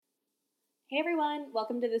Hey everyone,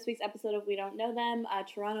 welcome to this week's episode of We Don't Know Them, a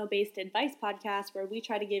Toronto-based advice podcast where we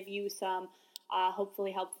try to give you some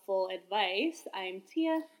hopefully helpful advice. I'm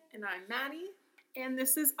Tia. And I'm Maddie. And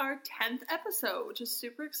this is our 10th episode, which is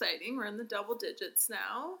super exciting. We're in the double digits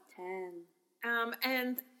now. 10.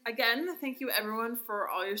 And again, thank you everyone for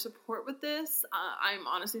all your support with this. I'm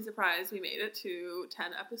honestly surprised we made it to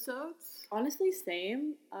 10 episodes. Honestly,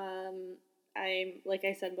 same. Like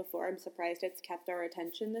I said before, I'm surprised it's kept our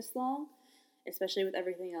attention this long, especially with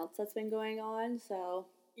everything else that's been going on, so...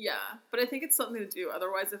 Yeah, but I think it's something to do.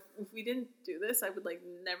 Otherwise, if we didn't do this, I would,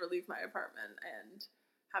 never leave my apartment and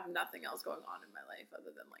have nothing else going on in my life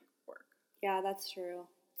other than, work. Yeah, that's true.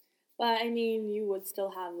 But, I mean, you would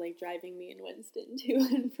still have, driving me and Winston to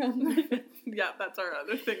and from... Yeah, that's our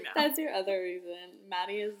other thing now. That's your other reason.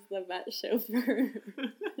 Maddie is the vet chauffeur.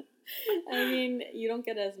 I mean, you don't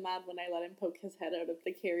get as mad when I let him poke his head out of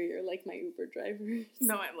the carrier like my Uber drivers.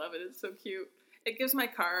 No, I love it. It's so cute. It gives my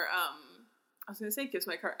car, I was going to say it gives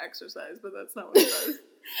my car exercise, but that's not what it does.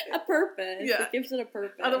 A purpose. Yeah. It gives it a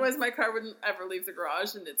purpose. Otherwise, my car wouldn't ever leave the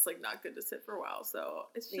garage, and it's, not good to sit for a while. So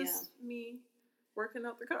it's just me working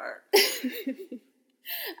out the car.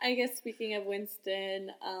 I guess speaking of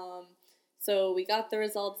Winston, so we got the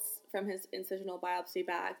results from his incisional biopsy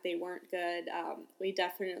back. They weren't good. We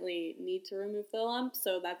definitely need to remove the lump,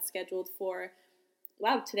 so that's scheduled for,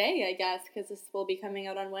 today, I guess, because this will be coming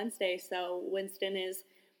out on Wednesday. So Winston is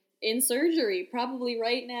in surgery, probably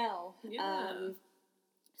right now. Yeah.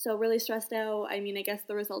 So really stressed out. I mean, I guess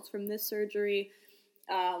the results from this surgery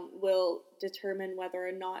will determine whether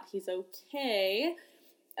or not he's okay.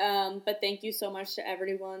 But thank you so much to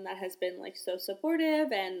everyone that has been, so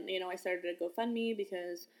supportive. And, I started a GoFundMe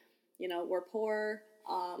because, we're poor.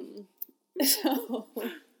 So,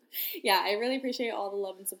 yeah, I really appreciate all the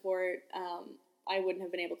love and support. I wouldn't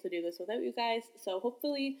have been able to do this without you guys. So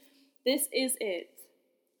hopefully this is it.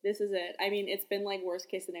 This is it. I mean, it's been, worst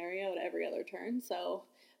case scenario at every other turn. So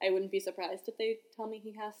I wouldn't be surprised if they tell me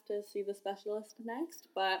he has to see the specialist next.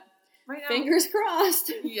 But right now, fingers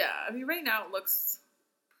crossed. Yeah, I mean, right now it looks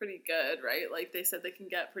pretty good, right? They said they can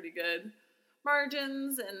get pretty good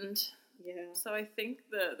margins, and so I think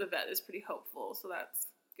the vet is pretty hopeful, so that's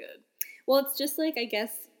good. Well, it's just I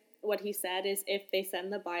guess what he said is if they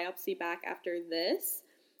send the biopsy back after this,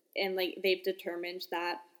 and they've determined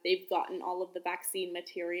that they've gotten all of the vaccine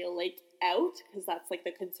material out, because that's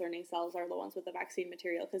the concerning cells are the ones with the vaccine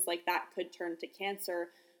material, because that could turn to cancer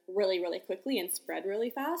really, really quickly and spread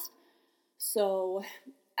really fast. So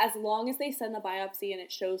as long as they send the biopsy and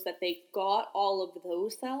it shows that they got all of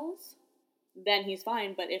those cells, then he's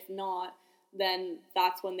fine. But if not, then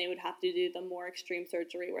that's when they would have to do the more extreme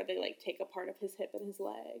surgery where they take a part of his hip and his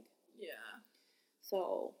leg. Yeah.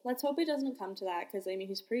 So let's hope it doesn't come to that, because I mean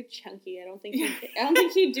he's pretty chunky. I don't think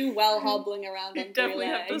he'd do well hobbling around on 3 legs. He'd definitely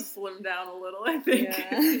have to slim down a little, I think.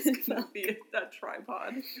 Yeah. He's gonna be that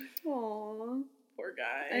tripod. Aww. Poor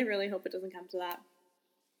guy. I really hope it doesn't come to that.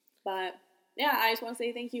 But yeah, I just want to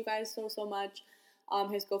say thank you guys so much.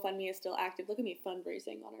 His GoFundMe is still active. Look at me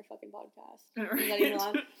fundraising on our fucking podcast. Right. Is that even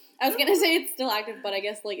on? I was gonna say it's still active, but I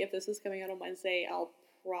guess if this is coming out on Wednesday, I'll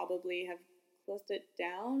probably have closed it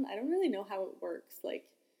down. I don't really know how it works. I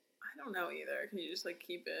don't know either. Can you just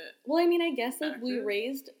keep it? Well, I mean, I guess active? We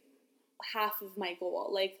raised half of my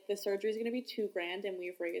goal. The surgery is gonna be $2,000, and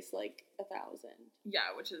we've raised $1,000. Yeah,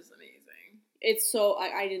 which is amazing. It's so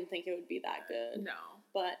I didn't think it would be that good. No,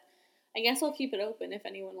 but I guess I'll keep it open if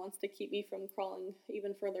anyone wants to keep me from crawling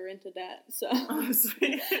even further into debt. So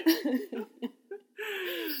honestly.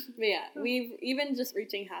 But yeah, we've even just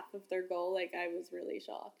reaching half of their goal. I was really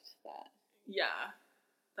shocked that. Yeah.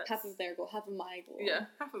 Half of their goal, half of my goal. Yeah,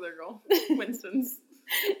 half of their goal. Winston's.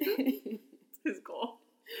 It's his goal.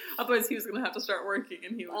 Otherwise, he was going to have to start working,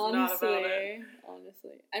 and he was not about it.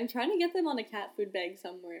 Honestly. I'm trying to get them on a cat food bag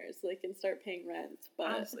somewhere so they can start paying rent.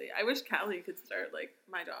 But honestly, I wish Callie could start,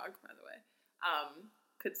 my dog, by the way,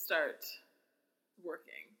 could start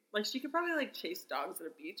working. She could probably, chase dogs at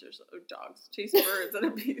a beach chase birds at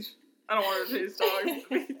a beach. I don't want her to chase dogs at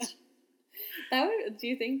the beach. Do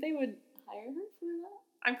you think they would hire her for that?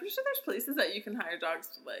 I'm pretty sure there's places that you can hire dogs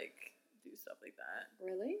to, do stuff like that.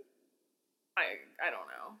 Really? I don't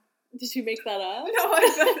know. Did you make that up? No,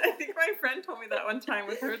 I think my friend told me that one time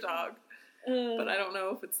with her dog. But I don't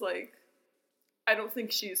know if it's I don't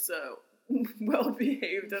think she's well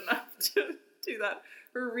behaved enough to do that.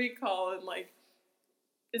 Her recall and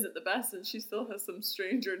isn't the best, and she still has some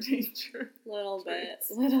stranger danger. Little bit.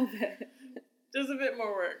 Just a bit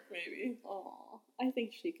more work, maybe. Aw, I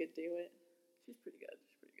think she could do it. She's pretty good.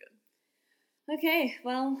 Okay,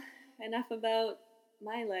 well, enough about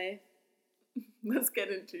my life. Let's get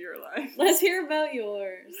into your life. Let's hear about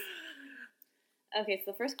yours. Okay,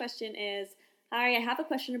 so the first question is, hi, I have a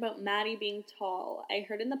question about Maddie being tall. I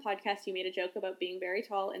heard in the podcast you made a joke about being very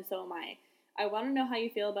tall, and so am I. I want to know how you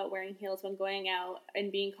feel about wearing heels when going out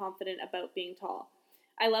and being confident about being tall.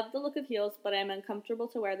 I love the look of heels, but I'm uncomfortable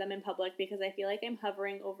to wear them in public because I feel like I'm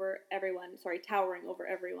towering over everyone,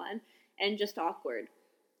 and just awkward.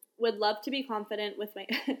 Would love to be confident with my...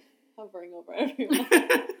 hovering over everyone.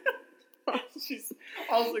 She's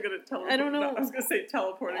also going to teleport. I don't know. No, I was going to say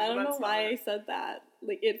teleporting. I don't know why I said that.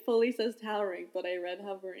 Like, it fully says towering, but I read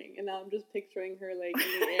hovering, and now I'm just picturing her, like,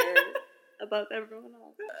 in the air above everyone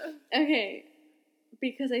else. Okay.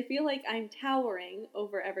 Because I feel like I'm towering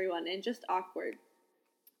over everyone and just awkward.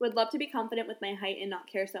 Would love to be confident with my height and not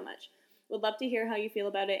care so much. Would love to hear how you feel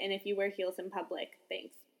about it and if you wear heels in public.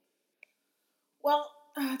 Thanks. Well,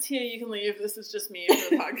 Tia, you can leave. This is just me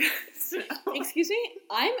for the podcast. Excuse me?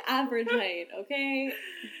 I'm average height, okay?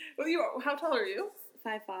 Well, how tall are you?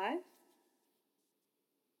 5'5".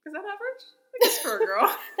 Is that average? I guess for a girl.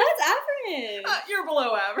 That's average. You're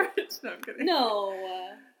below average. No, I'm kidding. No.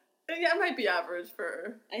 Yeah, it might be average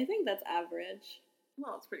for... I think that's average.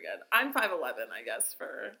 Well, it's pretty good. I'm 5'11", I guess,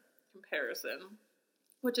 for comparison.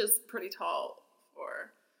 Which is pretty tall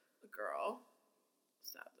for a girl,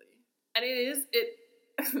 sadly. And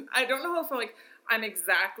I don't know if I'm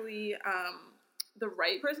exactly the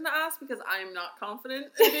right person to ask because I'm not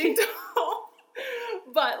confident in being tall.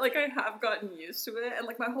 But like I have gotten used to it, and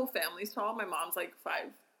like my whole family's tall. My mom's like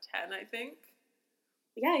 5'10", I think.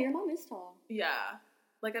 Yeah, your mom is tall. Yeah,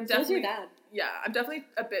 like I'm so definitely. Is your dad? Yeah, I'm definitely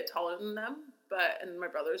a bit taller than them, and my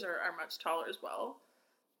brothers are much taller as well.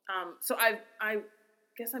 So I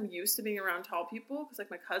guess I'm used to being around tall people because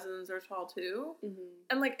like my cousins are tall too,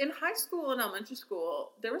 and like in high school and elementary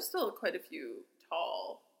school, there were still quite a few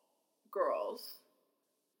tall girls.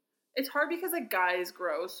 It's hard because like guys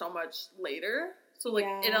grow so much later. So like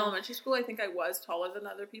in elementary school, I think I was taller than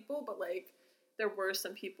other people, but like there were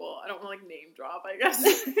some people. I don't want to like name drop, I guess.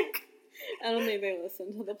 I don't think they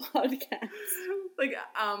listen to the podcast.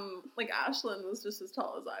 Like Ashlyn was just as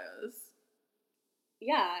tall as I was.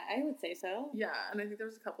 Yeah, I would say so. Yeah, and I think there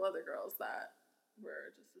was a couple other girls that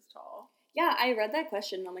were just as tall. Yeah, I read that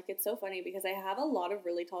question and I'm like, it's so funny because I have a lot of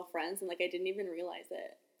really tall friends and like I didn't even realize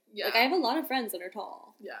it. Yeah. Like I have a lot of friends that are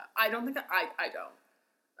tall. Yeah, I don't think I don't.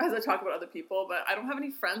 As I talk about other people, but I don't have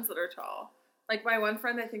any friends that are tall. Like my one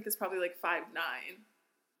friend I think is probably like 5'9",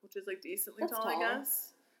 which is like decently tall, I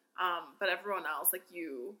guess. But everyone else, like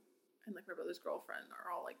you and like my brother's girlfriend, are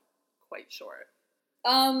all like quite short.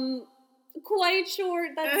 Quite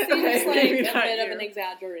short. That seems like a bit of an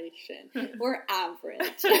exaggeration. We're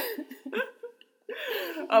average.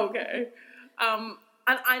 Okay.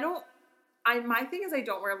 And my thing is I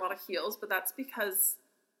don't wear a lot of heels, but that's because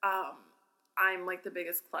I'm like the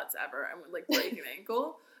biggest klutz ever. I would like break an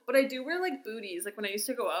ankle. But I do wear like booties. Like when I used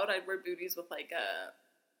to go out, I'd wear booties with like a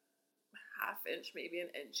half-inch, maybe an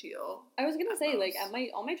inch heel. I was gonna say, like on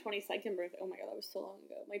my 22nd birthday. Oh my god, that was so long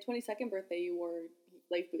ago. My 22nd birthday, you wore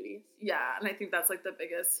like booties. Yeah, and I think that's like the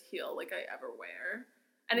biggest heel like I ever wear.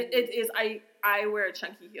 And it is I wear a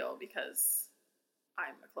chunky heel because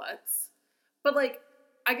I'm a klutz. But like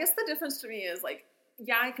I guess the difference to me is like,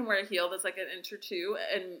 yeah, I can wear a heel that's like an inch or two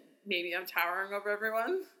and maybe I'm towering over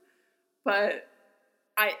everyone. But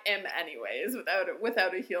I am anyways.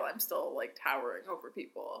 Without a heel, I'm still like towering over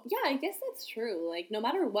people. Yeah, I guess that's true. Like no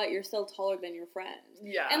matter what, you're still taller than your friends.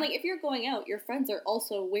 Yeah. And like if you're going out, your friends are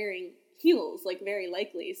also wearing heels, like very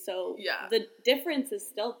likely. So yeah, the difference is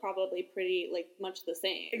still probably pretty like much the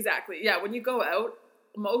same. Exactly. Yeah, when you go out,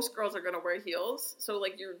 most girls are gonna wear heels. So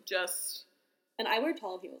like you're just. And I wear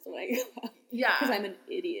tall heels when I go out. Yeah. Because I'm an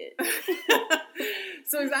idiot.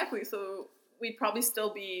 So exactly. So we'd probably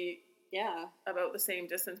still be about the same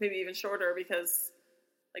distance, maybe even shorter because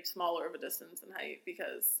like smaller of a distance in height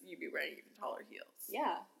because you'd be wearing even taller heels.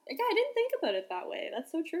 Yeah. Like, I didn't think about it that way.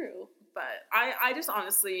 That's so true. But I just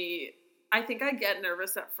honestly, I think I get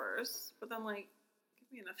nervous at first, but then like,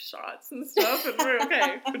 give me enough shots and stuff and we're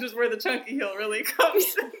okay. Which is where the chunky heel really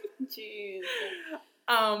comes in. Jeez.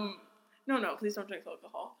 No, please don't drink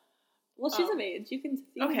alcohol. Well, she's of age. You can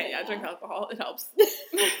okay, yeah, drink alcohol. It helps.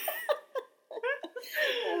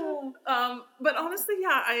 But honestly,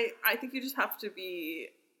 yeah, I think you just have to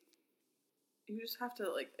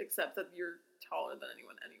like accept that you're taller than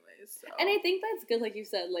anyone anyways. So. And I think that's good, like you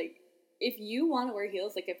said, like if you want to wear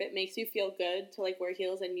heels, like if it makes you feel good to like wear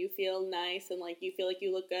heels and you feel nice and like you feel like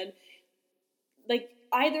you look good, like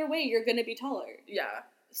either way you're gonna be taller. Yeah.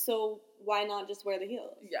 So why not just wear the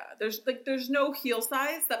heels? Yeah, there's no heel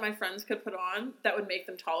size that my friends could put on that would make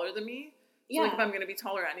them taller than me. So, like, if I'm going to be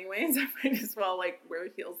taller anyways, I might as well, like, wear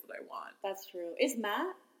heels that I want. That's true. Is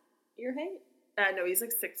Matt your height? No, he's,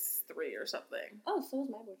 like, 6'3" or something. Oh, so is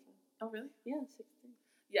my boyfriend. Oh, really? Yeah, 6'3".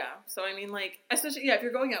 Yeah, so, I mean, like, especially, yeah, if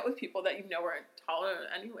you're going out with people that you know are taller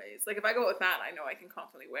anyways. Like, if I go with Matt, I know I can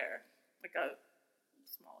confidently wear, like, a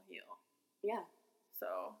small heel. Yeah.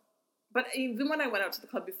 So, but even when I went out to the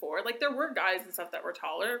club before, like, there were guys and stuff that were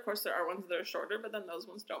taller. Of course, there are ones that are shorter, but then those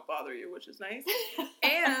ones don't bother you, which is nice.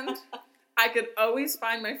 And I could always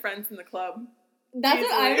find my friends in the club. That's easily.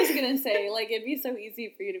 What I was going to say. Like, it'd be so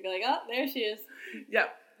easy for you to be like, oh, there she is. Yeah.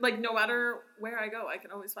 Like, no matter where I go, I can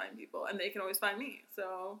always find people, and they can always find me.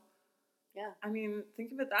 So, yeah. I mean,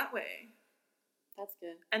 think of it that way. That's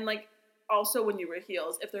good. And, like, also when you wear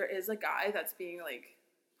heels, if there is a guy that's being, like,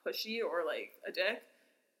 pushy or, like, a dick,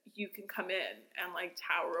 you can come in and, like,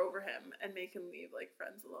 tower over him and make him leave, like,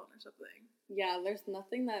 friends alone or something. Yeah, there's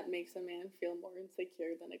nothing that makes a man feel more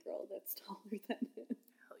insecure than a girl that's taller than him.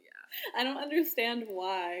 Hell yeah. I don't understand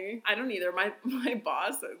why. I don't either. My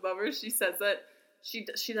boss, I love her, she says that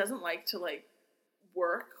she doesn't like to, like,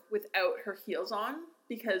 work without her heels on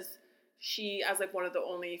because she, as, like, one of the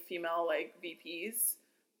only female, like, VPs,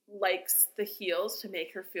 likes the heels to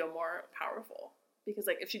make her feel more powerful. Because,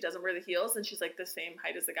 like, if she doesn't wear the heels, then she's, like, the same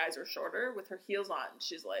height as the guys or shorter. With her heels on,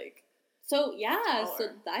 she's, like... So, yeah, taller. So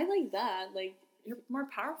I like that. Like... You're more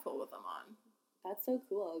powerful with them on. That's so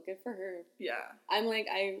cool. Good for her. Yeah. I'm, like,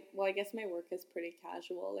 I guess my work is pretty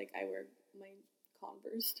casual. Like, I wear my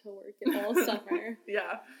Converse to work all summer.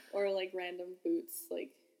 Yeah. Or, like, random boots,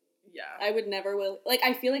 like... Yeah. I would never like,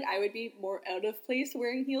 I feel like I would be more out of place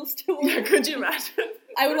wearing heels to work. Yeah, could you imagine?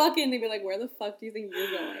 I would walk in and be like, where the fuck do you think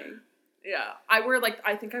you're going? Yeah.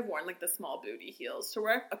 I think I've worn, like, the small booty heels to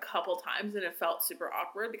work a couple times, and it felt super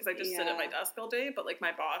awkward because I just sit at my desk all day, but, like,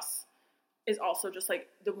 my boss is also just, like,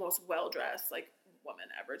 the most well-dressed, like, woman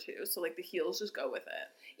ever, too. So, like, the heels just go with it.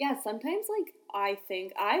 Yeah, sometimes, like, I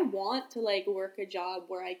think I want to, like, work a job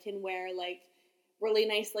where I can wear, like, really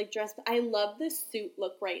nice, like, dress. I love this suit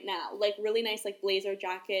look right now. Like, really nice, like, blazer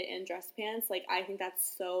jacket and dress pants. Like, I think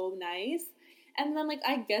that's so nice. And then, like,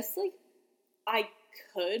 I guess, like, I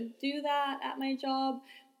could do that at my job.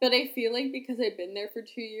 But I feel like because I've been there for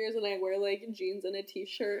 2 years and I wear, like, jeans and a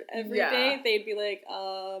t-shirt every day, they'd be like,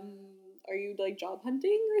 are you, like, job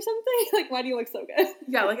hunting or something? Like, why do you look so good?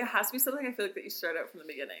 Yeah, like, it has to be something I feel like that you start out from the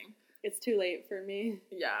beginning. It's too late for me.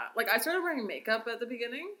 Yeah. Like, I started wearing makeup at the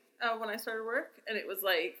beginning when I started work, and it was,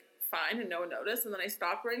 like, fine and no one noticed, and then I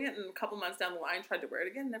stopped wearing it, and a couple months down the line tried to wear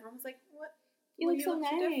it again, and everyone was like, what? You look so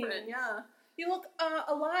nice. Different. Yeah. You look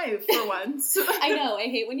alive for once. I know. I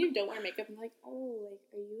hate when you don't wear makeup. I'm like, oh, like,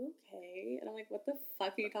 are you okay? And I'm like, what the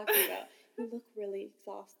fuck are you talking about? You look really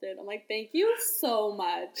exhausted. I'm like, thank you so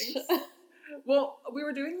much. Well, we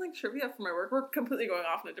were doing, like, trivia for my work. We're completely going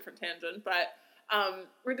off on a different tangent, but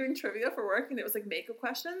we're doing trivia for work, and it was, like, makeup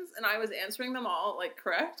questions, and I was answering them all, like,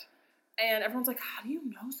 correct. And everyone's like, how do you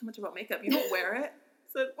know so much about makeup? You don't wear it?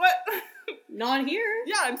 I said, what? Not here.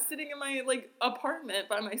 Yeah, I'm sitting in my, like, apartment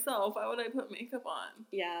by myself. Why would I put makeup on?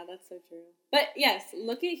 Yeah, that's so true. But yes,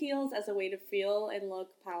 look at heels as a way to feel and look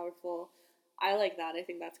powerful. I like that. I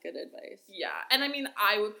think that's good advice. Yeah, and I mean,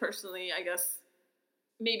 I would personally, I guess,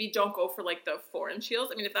 maybe don't go for, like, the 4-inch heels.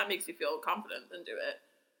 I mean, if that makes you feel confident, then do it.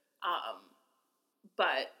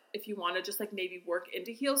 But if you want to just, like, maybe work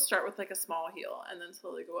into heels, start with, like, a small heel and then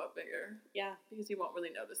slowly go up bigger. Yeah. Because you won't really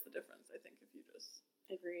notice the difference, I think, if you just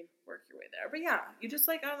agreed work your way there. But yeah, you just,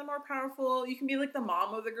 like, are the more powerful. You can be, like, the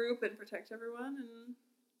mom of the group and protect everyone and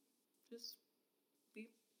just be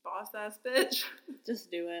boss-ass bitch.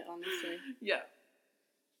 Just do it, honestly. Yeah.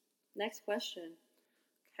 Next question.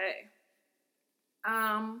 Okay.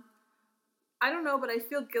 I don't know, but I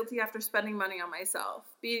feel guilty after spending money on myself,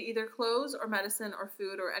 be it either clothes or medicine or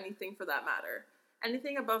food or anything for that matter.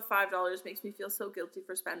 Anything above $5 makes me feel so guilty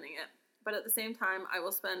for spending it. But at the same time, I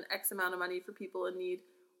will spend X amount of money for people in need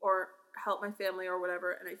or help my family or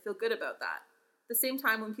whatever, and I feel good about that. At the same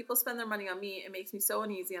time, when people spend their money on me, it makes me so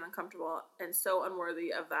uneasy and uncomfortable and so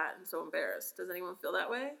unworthy of that and so embarrassed. Does anyone feel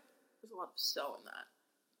that way? There's a lot of so in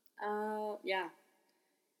that. Yeah.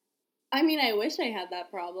 I mean, I wish I had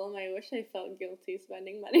that problem. I wish I felt guilty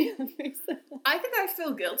spending money on myself. I think I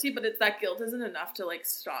feel guilty, but it's that guilt isn't enough to, like,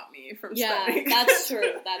 stop me from spending. Yeah, that's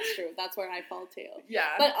true. That's true. That's where I fall too. Yeah.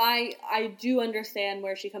 But I do understand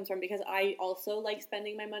where she comes from because I also like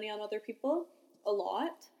spending my money on other people a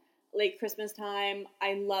lot. Like, Christmas time,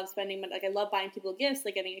 I love spending money. Like, I love buying people gifts,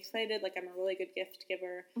 like, getting excited. Like, I'm a really good gift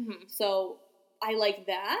giver. Mm-hmm. So I like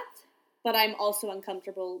that, but I'm also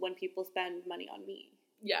uncomfortable when people spend money on me.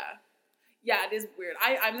 Yeah. Yeah, it is weird.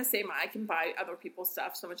 I'm the same. I can buy other people's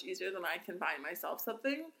stuff so much easier than I can buy myself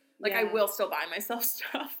something. Like, I will still buy myself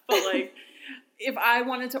stuff, but, like, if I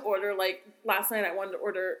wanted to order, like, last night I wanted to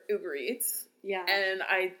order Uber Eats. Yeah. And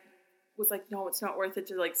I was like, no, it's not worth it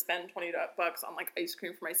to, like, spend $20 on, like, ice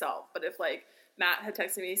cream for myself. But if, like, Matt had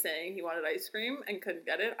texted me saying he wanted ice cream and couldn't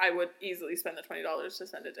get it, I would easily spend the $20 to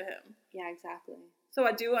send it to him. Yeah, exactly. So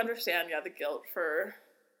I do understand, the guilt for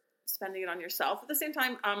spending it on yourself. At the same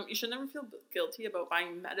time, you should never feel guilty about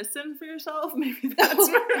buying medicine for yourself. Maybe that's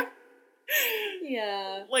where...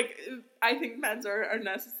 Yeah. Like, I think meds are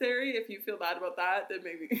necessary. If you feel bad about that, then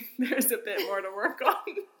maybe there's a bit more to work on.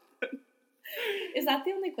 Is that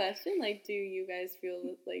the only question? Like, do you guys feel,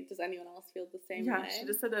 like, does anyone else feel the same way? Yeah, she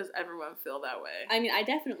just said, does everyone feel that way? I mean, I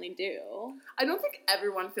definitely do. I don't think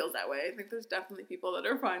everyone feels that way. I think there's definitely people that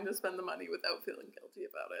are fine to spend the money without feeling guilty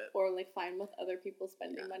about it. Or, like, fine with other people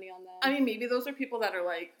spending money on them. I mean, maybe those are people that are,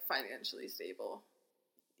 like, financially stable.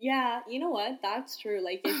 Yeah, you know what? That's true.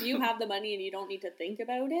 Like, if you have the money and you don't need to think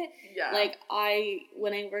about it. Yeah. Like,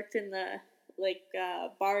 when I worked in the, like,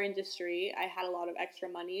 bar industry, I had a lot of extra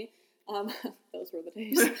money. Those were the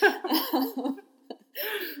days.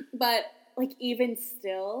 But, like, even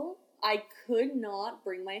still, I could not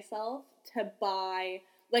bring myself to buy,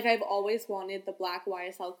 like, I've always wanted the black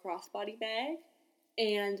YSL crossbody bag,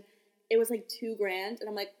 and it was, like, $2,000, and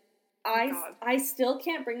I'm like, I still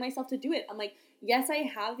can't bring myself to do it. I'm like, yes, I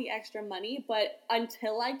have the extra money, but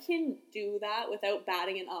until I can do that without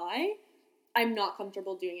batting an eye, I'm not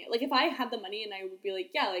comfortable doing it. Like, if I had the money and I would be like,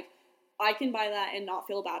 yeah, like, I can buy that and not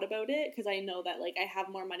feel bad about it because I know that, like, I have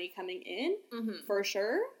more money coming in, for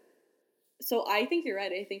sure. So I think you're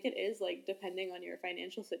right. I think it is, like, depending on your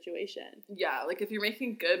financial situation. Yeah, like, if you're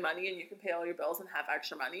making good money and you can pay all your bills and have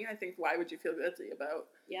extra money, I think why would you feel guilty about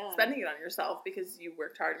spending it on yourself because you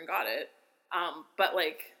worked hard and got it? But,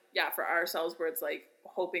 like, yeah, for ourselves where it's, like,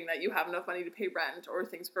 hoping that you have enough money to pay rent or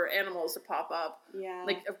things for animals to pop up. Yeah.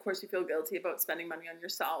 Like, of course you feel guilty about spending money on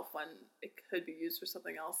yourself when it could be used for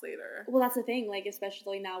something else later. Well, that's the thing. Like,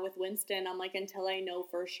 especially now with Winston, I'm like, until I know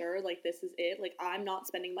for sure, like, this is it, like, I'm not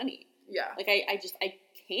spending money. Yeah. Like, I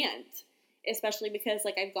can't. Especially because,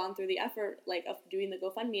 like, I've gone through the effort, like, of doing the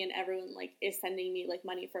GoFundMe and everyone, like, is sending me, like,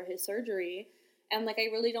 money for his surgery. And, like,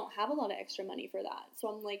 I really don't have a lot of extra money for that. So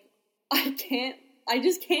I'm like, I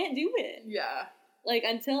just can't do it. Yeah. Like,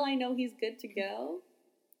 until I know he's good to go.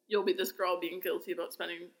 You'll be this girl being guilty about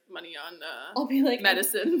spending money on I'll be like,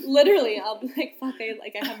 medicine. Literally, I'll be like, fuck,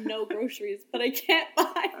 I have no groceries, but I can't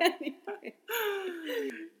buy anything.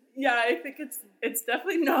 Yeah, I think it's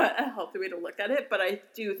definitely not a healthy way to look at it, but I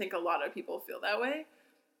do think a lot of people feel that way.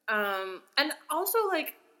 And also,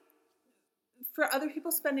 like, for other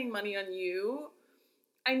people spending money on you,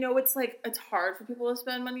 I know it's hard for people to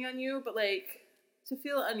spend money on you, but, like, to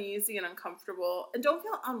feel uneasy and uncomfortable, and don't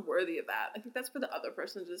feel unworthy of that. I think that's for the other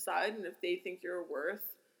person to decide, and if they think you're worth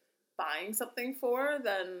buying something for,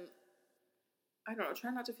 then, I don't know,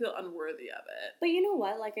 try not to feel unworthy of it. But you know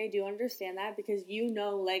what? Like, I do understand that because,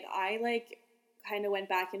 like, I, kind of went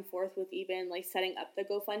back and forth with even, like, setting up the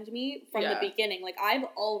GoFundMe from the beginning. Like, I've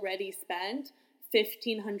already spent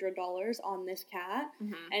 $1,500 on this cat,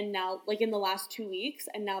 and now, like, in the last 2 weeks,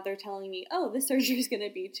 and now they're telling me, oh, this surgery is going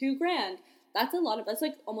to be $2,000. That's that's,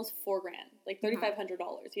 like, almost $4,000, like,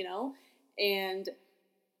 $3,500, you know? And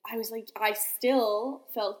I was like, I still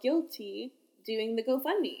felt guilty doing the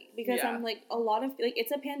GoFundMe because I'm like, a lot of, like,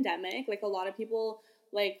 it's a pandemic. Like, a lot of people,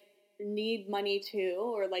 like, need money too,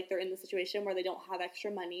 or, like, they're in the situation where they don't have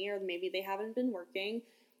extra money, or maybe they haven't been working.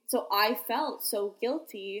 So I felt so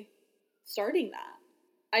guilty starting that.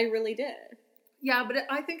 I really did. Yeah, but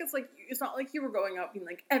I think it's, like, it's not like you were going out being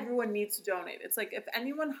like, everyone needs to donate. It's like, if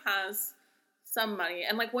anyone has some money,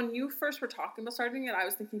 and, like, when you first were talking about starting it, I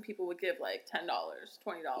was thinking people would give, like, $10,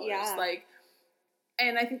 $20. Yeah. Like,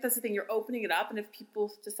 and I think that's the thing, you're opening it up, and if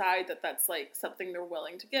people decide that that's, like, something they're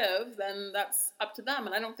willing to give, then that's up to them,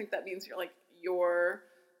 and I don't think that means you're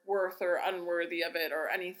worth or unworthy of it or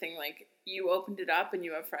anything. Like, you opened it up, and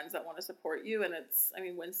you have friends that want to support you, and it's, I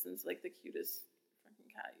mean, Winston's, like, the cutest fucking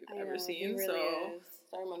cat you've ever seen, really so... is.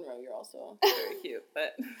 Sorry, Monroe, you're also very cute,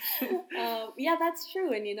 but... yeah, that's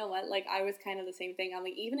true, and you know what, like, I was kind of the same thing. I'm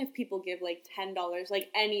like, even if people give, like, $10, like,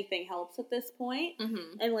 anything helps at this point,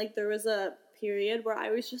 and, like, there was a period where I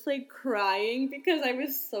was just, like, crying because I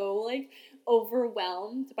was so, like,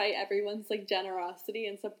 overwhelmed by everyone's, like, generosity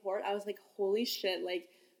and support. I was like, holy shit, like,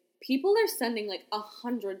 people are sending, like,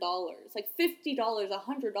 $100, like, $50,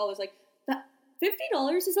 $100, like, that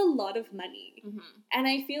 $50 is a lot of money. And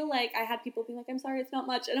I feel like I had people being like, I'm sorry, it's not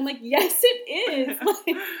much. And I'm like, yes, it is.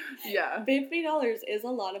 Like, yeah. $50 is a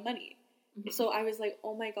lot of money. So I was like,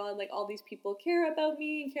 oh my God, like, all these people care about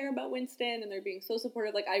me and care about Winston, and they're being so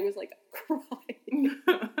supportive. Like, I was, like, crying.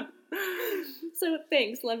 So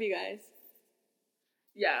thanks. Love you guys.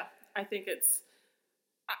 Yeah, I think it's,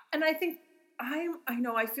 and I think I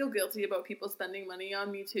know I feel guilty about people spending money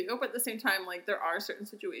on me too, but at the same time, like, there are certain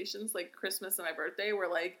situations like Christmas and my birthday where,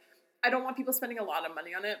 like, I don't want people spending a lot of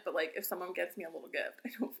money on it, but, like, if someone gets me a little gift, I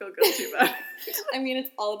don't feel guilty about it. I mean,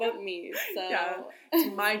 it's all about me, so. Yeah,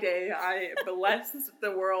 it's my day. I bless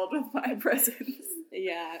the world with my presents.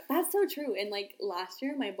 Yeah, that's so true. And, like, last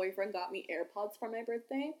year, my boyfriend got me AirPods for my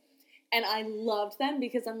birthday, and I loved them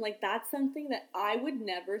because I'm like, that's something that I would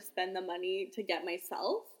never spend the money to get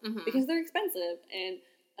myself because they're expensive. And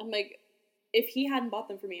I'm like, if he hadn't bought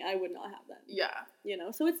them for me, I would not have them. Yeah. You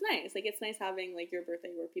know? So it's nice. Like, it's nice having, like, your birthday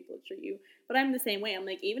where people treat you. But I'm the same way. I'm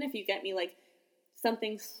like, even if you get me, like,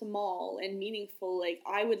 something small and meaningful, like,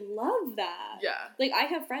 I would love that. Yeah. Like, I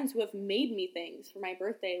have friends who have made me things for my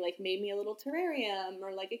birthday, like, made me a little terrarium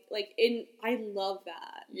or, I love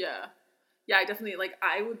that. Yeah. Yeah, I definitely, like,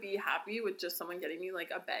 I would be happy with just someone getting me, like,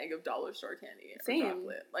 a bag of dollar store candy or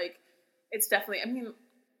chocolate. Like, it's definitely, I mean,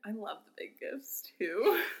 I love the big gifts,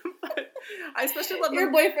 too. But I especially love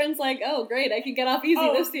Your boyfriend's like, oh, great, I can get off easy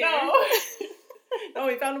this year. No,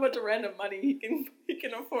 he found a bunch of random money. He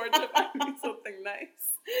can afford to buy me something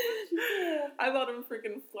nice. I thought of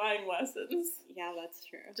freaking flying lessons. Yeah, that's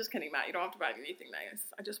true. Just kidding, Matt. You don't have to buy me anything nice.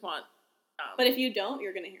 I just want... but if you don't,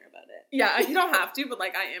 you're going to hear about it. Yeah, you don't have to, but,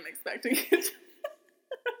 like, I am expecting it.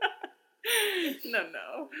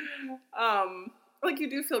 No. Like, you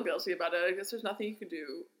do feel guilty about it. I guess there's nothing you can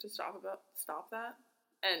do to stop that.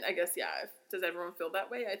 And I guess, yeah, does everyone feel that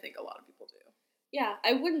way? I think a lot of people do. Yeah,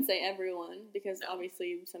 I wouldn't say everyone, because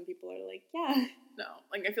obviously some people are like, yeah. No,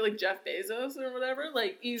 like, I feel like Jeff Bezos or whatever,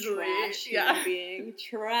 like, easily. Trash human being.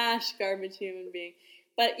 Trash, garbage human being.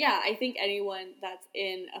 But yeah, I think anyone that's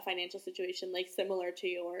in a financial situation, like, similar to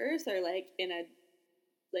yours, or, like, in a,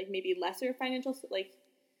 like, maybe lesser financial, like,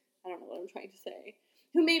 I don't know what I'm trying to say,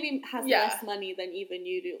 who maybe has less money than even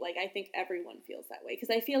you do, like, I think everyone feels that way. Because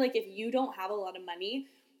I feel like if you don't have a lot of money,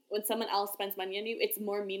 when someone else spends money on you, it's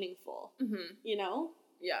more meaningful, you know?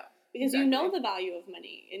 Yeah. Because you know the value of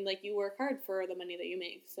money, and, like, you work hard for the money that you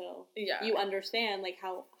make, so you understand, like,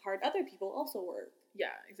 how hard other people also work.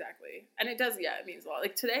 Yeah, exactly. And it does, it means a lot.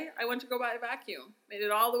 Like, today, I went to go buy a vacuum. Made it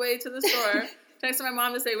all the way to the store. Texted my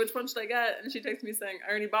mom to say, which one should I get? And she texted me saying, I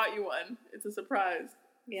already bought you one. It's a surprise.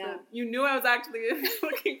 Yeah. So you knew I was actually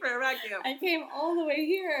looking for a vacuum. I came all the way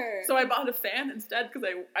here. So I bought a fan instead because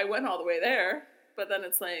I went all the way there. But then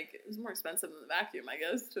it's like, it was more expensive than the vacuum, I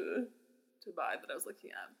guess, to buy that I was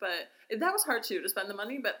looking at. But that was hard, too, to spend the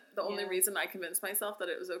money. But the only reason I convinced myself that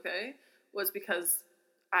it was okay was because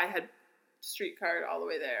I had streetcar all the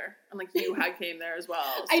way there. And, like, you had came there as well.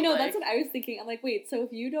 So, I know, like, that's what I was thinking. I'm like, wait, so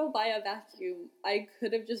if you don't buy a vacuum, I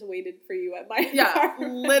could have just waited for you at my car.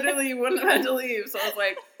 Literally you wouldn't have had to leave. So I was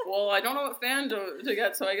like, well, I don't know what fan to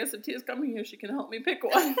get, so I guess if Tia's coming here, she can help me pick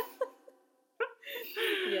one.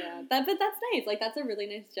 Yeah, but that's nice. Like, that's a really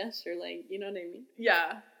nice gesture. Like, you know what I mean?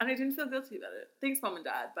 Yeah, and I didn't feel guilty about it. Thanks, Mom and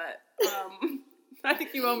Dad, but I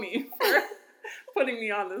think you owe me for putting me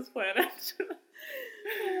on this planet.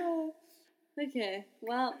 Okay,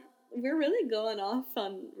 well, we're really going off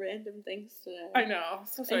on random things today. I know.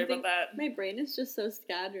 So sorry about that. My brain is just so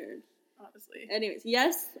scattered. Honestly. Anyways,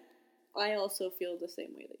 yes, I also feel the same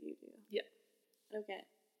way that you do. Yeah. Okay.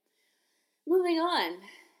 Moving on.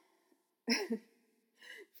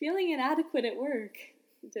 Feeling inadequate at work.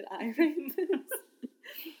 Did I write this?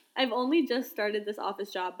 I've only just started this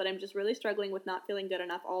office job, but I'm just really struggling with not feeling good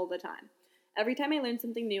enough all the time. Every time I learn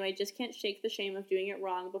something new, I just can't shake the shame of doing it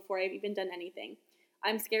wrong before I've even done anything.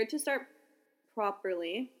 I'm scared to start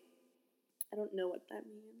properly. I don't know what that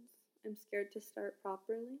means. I'm scared to start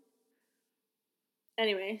properly.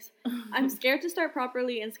 Anyways, I'm scared to start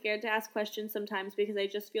properly and scared to ask questions sometimes because I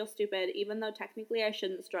just feel stupid, even though technically I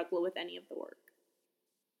shouldn't struggle with any of the work.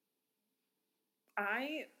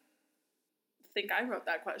 I think I wrote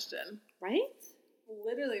that question. Right?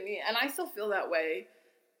 Literally me. And I still feel that way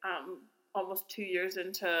almost 2 years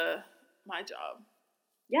into my job.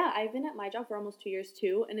 Yeah, I've been at my job for almost 2 years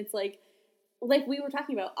too, and it's like we were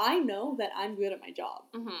talking about, I know that I'm good at my job.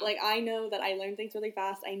 Mm-hmm. Like, I know that I learn things really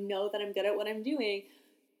fast. I know that I'm good at what I'm doing.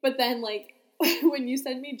 But then, like, when you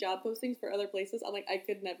send me job postings for other places, I'm like, I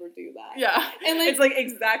could never do that. Yeah. And, like, it's, like,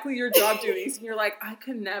 exactly your job duties. And you're like, I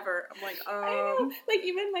could never. I'm like, I know. Like,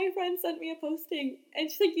 even my friend sent me a posting,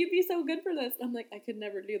 and she's like, you'd be so good for this. And I'm like, I could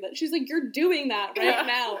never do that. She's like, you're doing that right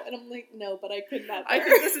now. And I'm like, no, but I could never. I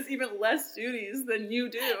think this is even less duties than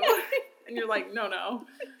you do. And you're like, no.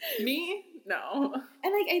 Me? No.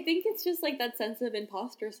 And, like, I think it's just, like, that sense of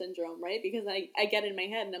imposter syndrome, right? Because I get in my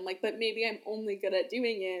head, and I'm like, but maybe I'm only good at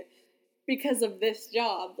doing it because of this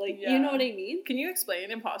job. Like, Yeah. you know what I mean? Can you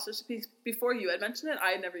explain imposter syndrome? Before you had mentioned it,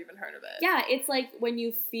 I had never even heard of it. Yeah, it's like when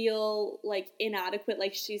you feel like inadequate,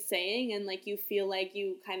 like she's saying, and like you feel like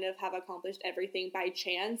you kind of have accomplished everything by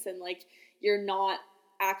chance, and like you're not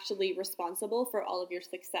actually responsible for all of your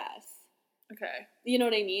success. Okay. You know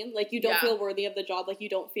what I mean? Like, you don't Yeah. feel worthy of the job. Like, you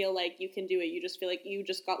don't feel like you can do it. You just feel like you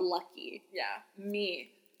just got lucky. Yeah.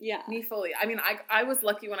 Me Yeah. fully. I mean, I was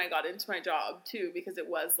lucky when I got into my job too, because it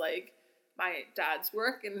was like my dad's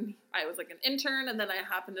work, and I was like an intern, and then I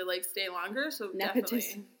happened to like stay longer. So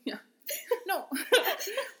Nepotism. definitely, yeah. No,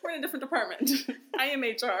 we're in a different department. I am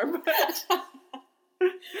HR, but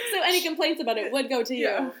So any complaints about it would go to you,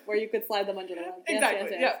 Yeah. where you could slide them under the rug. Yes,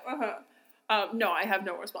 exactly. yes, yes. Yeah. No, I have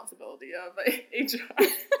no responsibility of HR.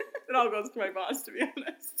 It all goes to my boss, to be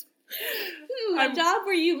honest. A job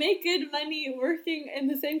where you make good money working in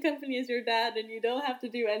the same company as your dad, and you don't have to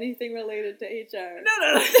do anything related to HR.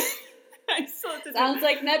 No. I still have to Sounds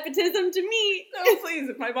like nepotism to me. No, please,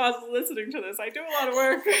 if my boss is listening to this, I do a lot of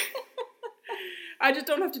work. I just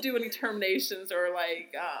don't have to do any terminations or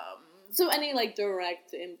like, So any like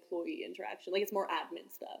direct employee interaction, like it's more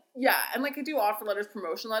admin stuff. yeah, and like I do offer letters,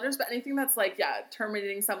 promotion letters, but anything that's like, yeah,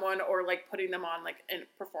 terminating someone or like putting them on like a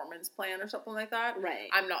performance plan or something like that, Right.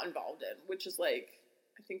 I'm not involved in, which is like,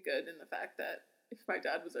 I think good in the fact that if my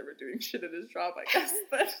dad was ever doing shit at his job, I guess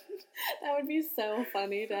that. That would be so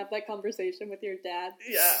funny to have that conversation with your dad.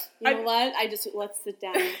 Yeah. You know what? Let's sit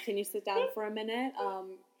down. Can you sit down for a minute?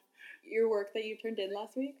 Your work that you turned in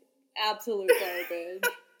last week? Absolute garbage.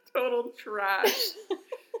 Total trash.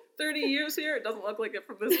 30 years here, it doesn't look like it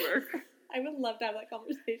from this work. I would love to have that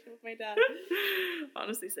conversation with my dad.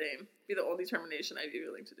 Honestly, same. Be the only termination I'd be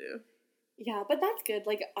willing to do. Yeah, but that's good.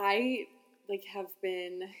 Like, I, like, have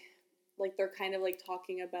been, like, they're kind of, like,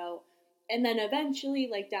 talking about, and then eventually,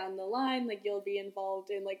 like, down the line, like, you'll be involved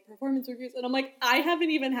in, like, performance reviews. And I'm like, I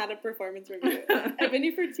haven't even had a performance review. I've been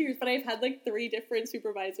here for 2 years, but I've had, like, 3 different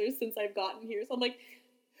supervisors since I've gotten here. So I'm like,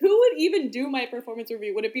 who would even do my performance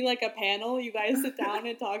review? Would it be, like, a panel? You guys sit down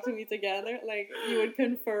and talk to me together? Like, you would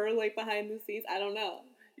confer, like, behind the scenes? I don't know.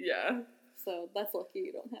 Yeah. So that's lucky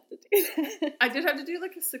you don't have to do that. I did have to do,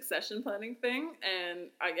 like, a succession planning thing. And,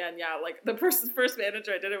 again, yeah, like, the person's first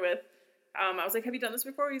manager I did it with, I was like, have you done this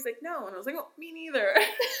before? He's like, no. And I was like, oh, me neither.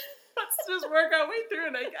 Let's just work our way through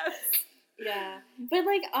it, I guess. Yeah. But,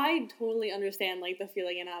 like, I totally understand, like, the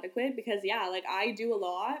feeling inadequate because, yeah, like, I do a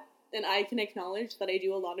lot and I can acknowledge that I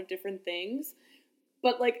do a lot of different things.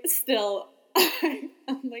 But, like, still, I'm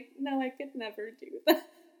like, no, I could never do that.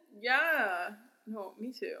 Yeah. No,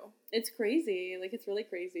 me too. It's crazy. Like, it's really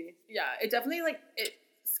crazy. Yeah, it definitely, like, it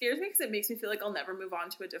scares me because it makes me feel like I'll never move on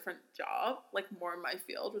to a different job, like, more in my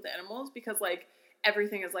field with animals, because, like,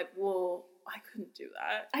 everything is like, well, I couldn't do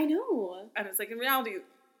that. I know. And it's like, in reality,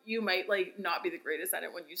 you might, like, not be the greatest at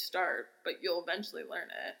it when you start, but you'll eventually learn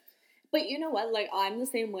it. But you know what? Like, I'm the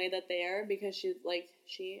same way that they are because she's, like,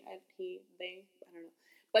 they, I don't know.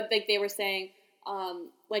 But, like, they were saying,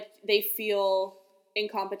 like, they feel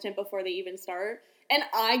incompetent before they even start. And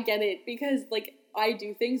I get it because, like, I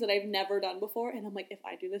do things that I've never done before. And I'm like, if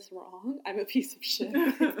I do this wrong, I'm a piece of shit.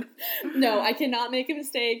 No, I cannot make a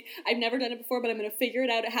mistake. I've never done it before, but I'm going to figure it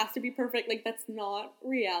out. It has to be perfect. Like, that's not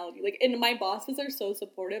reality. Like, and my bosses are so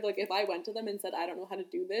supportive. Like, if I went to them and said, I don't know how to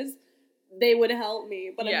do this, they would help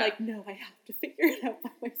me. But Yeah. I'm like, no, I have to figure it out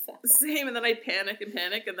by myself. Same, and then I panic, and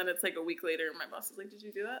then it's like a week later, and my boss is like, did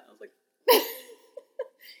you do that? I was like,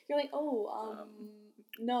 You're like,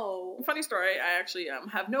 no. funny story, I actually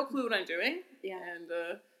have no clue what I'm doing. Yeah. And,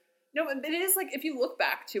 no, it is, like, if you look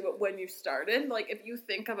back to it when you started, like, if you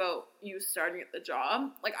think about you starting at the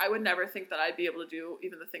job, like, I would never think that I'd be able to do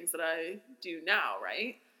even the things that I do now,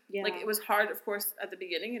 right? Yeah. Like, it was hard, of course, at the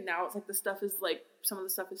beginning, and now it's like the stuff is, like, some of the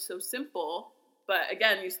stuff is so simple, but,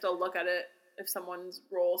 again, you still look at it, if someone's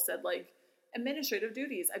role said, like, administrative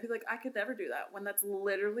duties, I'd be like, I could never do that, when that's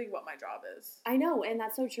literally what my job is. I know, and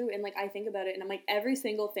that's so true, and, like, I think about it, and I'm like, every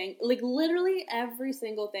single thing, like, literally every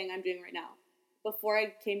single thing I'm doing right now, before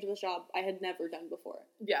I came to this job, I had never done before.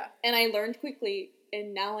 Yeah. And I learned quickly,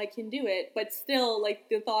 and now I can do it, but still, like,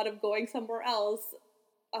 the thought of going somewhere else,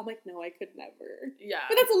 I'm like, no, I could never. Yeah.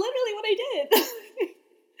 But that's literally what I did.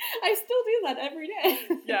 I still do that every day.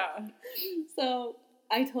 Yeah. So,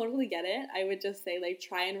 I totally get it. I would just say, like,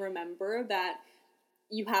 try and remember that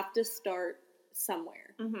you have to start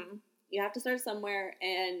somewhere. Mm-hmm. You have to start somewhere,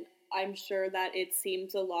 and I'm sure that it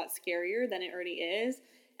seems a lot scarier than it already is.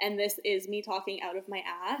 And this is me talking out of my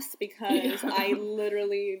ass because I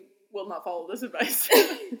literally will not follow this advice.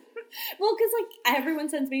 Well, because, like, everyone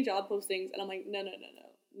sends me job postings, and I'm like, no.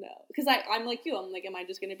 No. Because I'm like you. I'm like, am I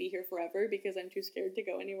just going to be here forever because I'm too scared to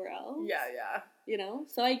go anywhere else? Yeah. You know?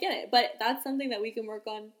 So I get it. But that's something that we can work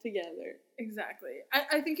on together. Exactly.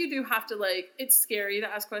 I think you do have to, like, it's scary to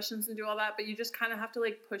ask questions and do all that, but you just kind of have to,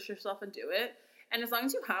 like, push yourself and do it. And as long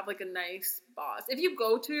as you have, like, a nice boss. If you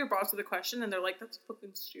go to your boss with a question and they're like, that's fucking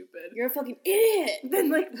stupid. You're a fucking idiot. Then,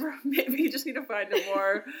 like, maybe you just need to find a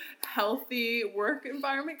more healthy work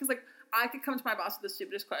environment. Because, like, I could come to my boss with the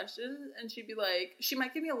stupidest question, and she'd be like, she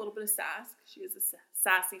might give me a little bit of sass. She is a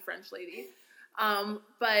sassy French lady.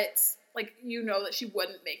 But, like, you know that she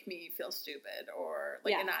wouldn't make me feel stupid or,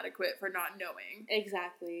 like, inadequate for not knowing.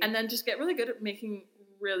 Exactly. And then just get really good at making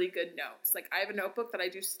really good notes. Like, I have a notebook that I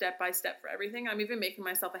do step by step for everything. I'm even making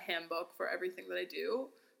myself a handbook for everything that I do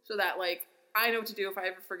so that, like, I know what to do if I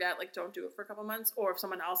ever forget, like, don't do it for a couple months, or if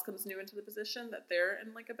someone else comes new into the position, that they're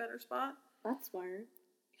in, like, a better spot. That's smart.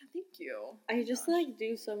 Yeah, thank you. I just, like,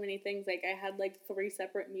 do so many things. Like, I had, like, 3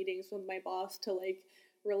 separate meetings with my boss to, like,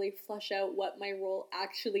 really flesh out what my role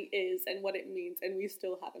actually is and what it means, and we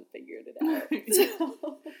still haven't figured it out.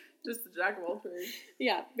 So. Just the jack of all trades.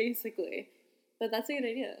 Yeah, basically. But that's a good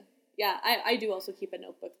idea. Yeah, I do also keep a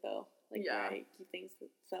notebook, though. Like, where I keep things,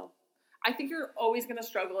 so... I think you're always going to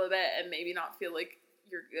struggle with it and maybe not feel like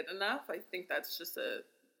you're good enough. I think that's just a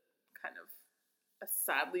kind of a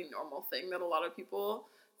sadly normal thing that a lot of people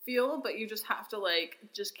feel, but you just have to, like,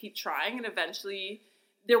 just keep trying, and eventually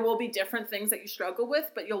there will be different things that you struggle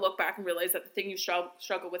with, but you'll look back and realize that the thing you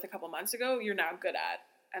struggled with a couple months ago, you're now good at,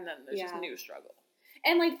 and then there's just new struggle.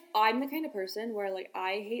 And, like, I'm the kind of person where, like,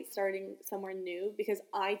 I hate starting somewhere new because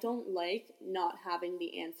I don't like not having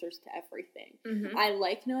the answers to everything. Mm-hmm. I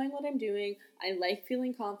like knowing what I'm doing. I like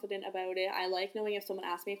feeling confident about it. I like knowing if someone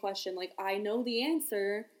asks me a question, like, I know the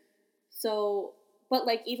answer. So, but,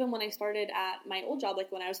 like, even when I started at my old job,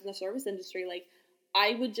 like, when I was in the service industry, like,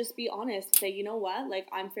 I would just be honest and say, you know what, like,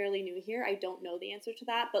 I'm fairly new here. I don't know the answer to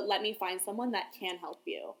that, but let me find someone that can help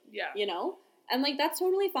you. Yeah. You know? And, like, that's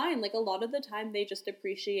totally fine. Like, a lot of the time, they just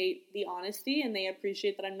appreciate the honesty, and they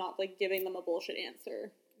appreciate that I'm not, like, giving them a bullshit answer.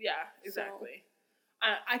 Yeah, exactly. So.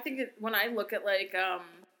 I think when I look at, like,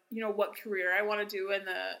 you know, what career I want to do in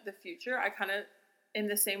the future, I kind of, in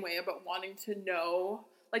the same way about wanting to know,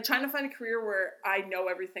 like, trying to find a career where I know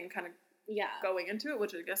everything kind of going into it,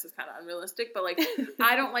 which I guess is kind of unrealistic, but, like,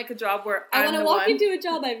 I don't like a job where I want to walk into a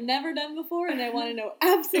job I've never done before, and I want to know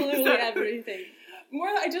absolutely everything. More,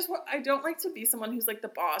 I don't like to be someone who's, like, the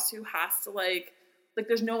boss who has to, like,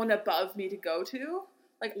 there's no one above me to go to.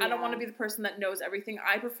 Like, I don't want to be the person that knows everything.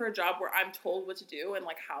 I prefer a job where I'm told what to do and,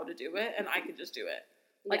 like, how to do it, and I can just do it.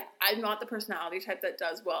 Like, I'm not the personality type that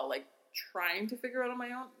does well, like, trying to figure it out on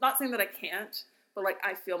my own. Not saying that I can't, but, like,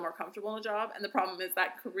 I feel more comfortable in a job, and the problem is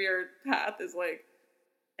that career path is, like,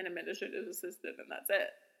 an administrative assistant, and that's it.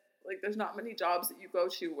 Like, there's not many jobs that you go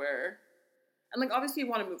to where... And, like, obviously you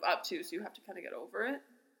want to move up, too, so you have to kind of get over it.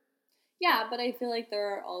 Yeah, but I feel like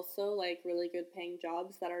there are also, like, really good paying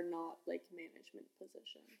jobs that are not, like, management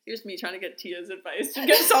positions. Here's me trying to get Tia's advice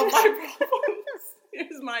to solve my problems.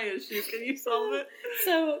 Here's my issue. Can you solve it?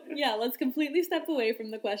 So, yeah, let's completely step away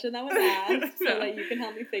from the question that was asked so that you can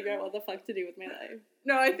help me figure out what the fuck to do with my life.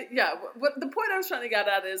 No, I think, what the point I was trying to get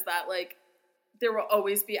at is that, like, there will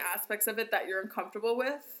always be aspects of it that you're uncomfortable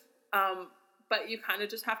with, but you kind of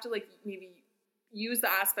just have to, like, maybe use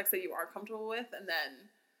the aspects that you are comfortable with and then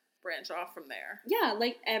branch off from there. Yeah,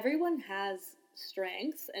 like, everyone has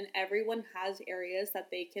strengths and everyone has areas that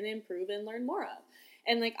they can improve and learn more of.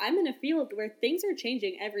 And, like, I'm in a field where things are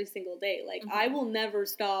changing every single day. Like, I will never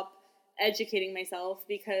stop educating myself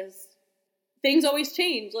because things always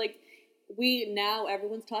change. Like,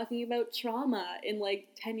 everyone's talking about trauma. And, like,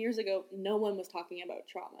 10 years ago, no one was talking about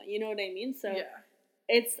trauma. You know what I mean? So,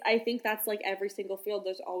 I think that's, like, every single field.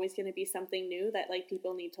 There's always going to be something new that, like,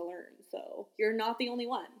 people need to learn. So, you're not the only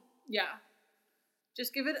one. Yeah.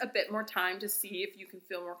 Just give it a bit more time to see if you can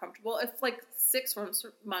feel more comfortable. If, like, 6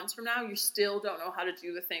 months from now, you still don't know how to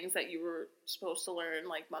do the things that you were supposed to learn,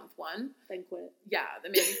 like, month 1. Then quit. Yeah,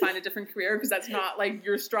 then maybe find a different career because that's not, like,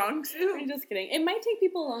 your strong suit. I'm just kidding. It might take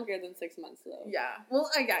people longer than 6 months, though. Yeah. Well,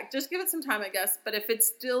 just give it some time, I guess. But if it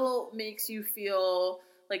still makes you feel,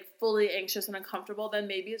 like, fully anxious and uncomfortable, then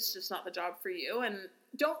maybe it's just not the job for you. And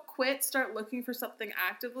don't quit. Start looking for something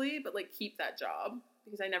actively, but, like, keep that job.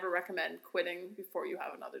 Because I never recommend quitting before you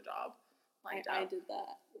have another job lined up. I did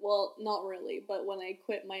that. Well, not really, but when I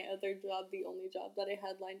quit my other job, the only job that I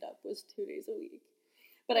had lined up was 2 days a week.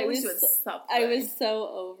 But I was so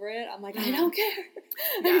over it. I'm like, I don't care.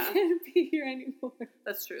 I can't be here anymore.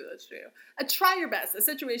 That's true. Try your best. The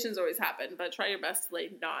situations always happen, but try your best to,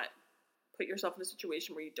 like, not put yourself in a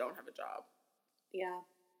situation where you don't have a job. Yeah.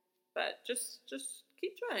 But just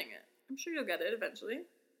keep trying it. I'm sure you'll get it eventually.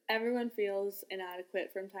 Everyone feels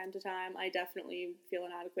inadequate from time to time. I definitely feel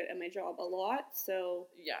inadequate at my job a lot, so...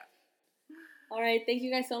 Yeah. All right, thank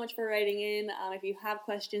you guys so much for writing in. If you have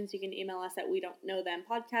questions, you can email us at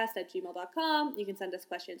wedon'tknowthempodcast@gmail.com. You can send us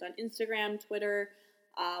questions on Instagram, Twitter,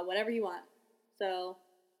 whatever you want. So...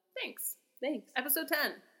 Thanks. Thanks. Episode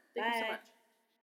 10. Thank you so much.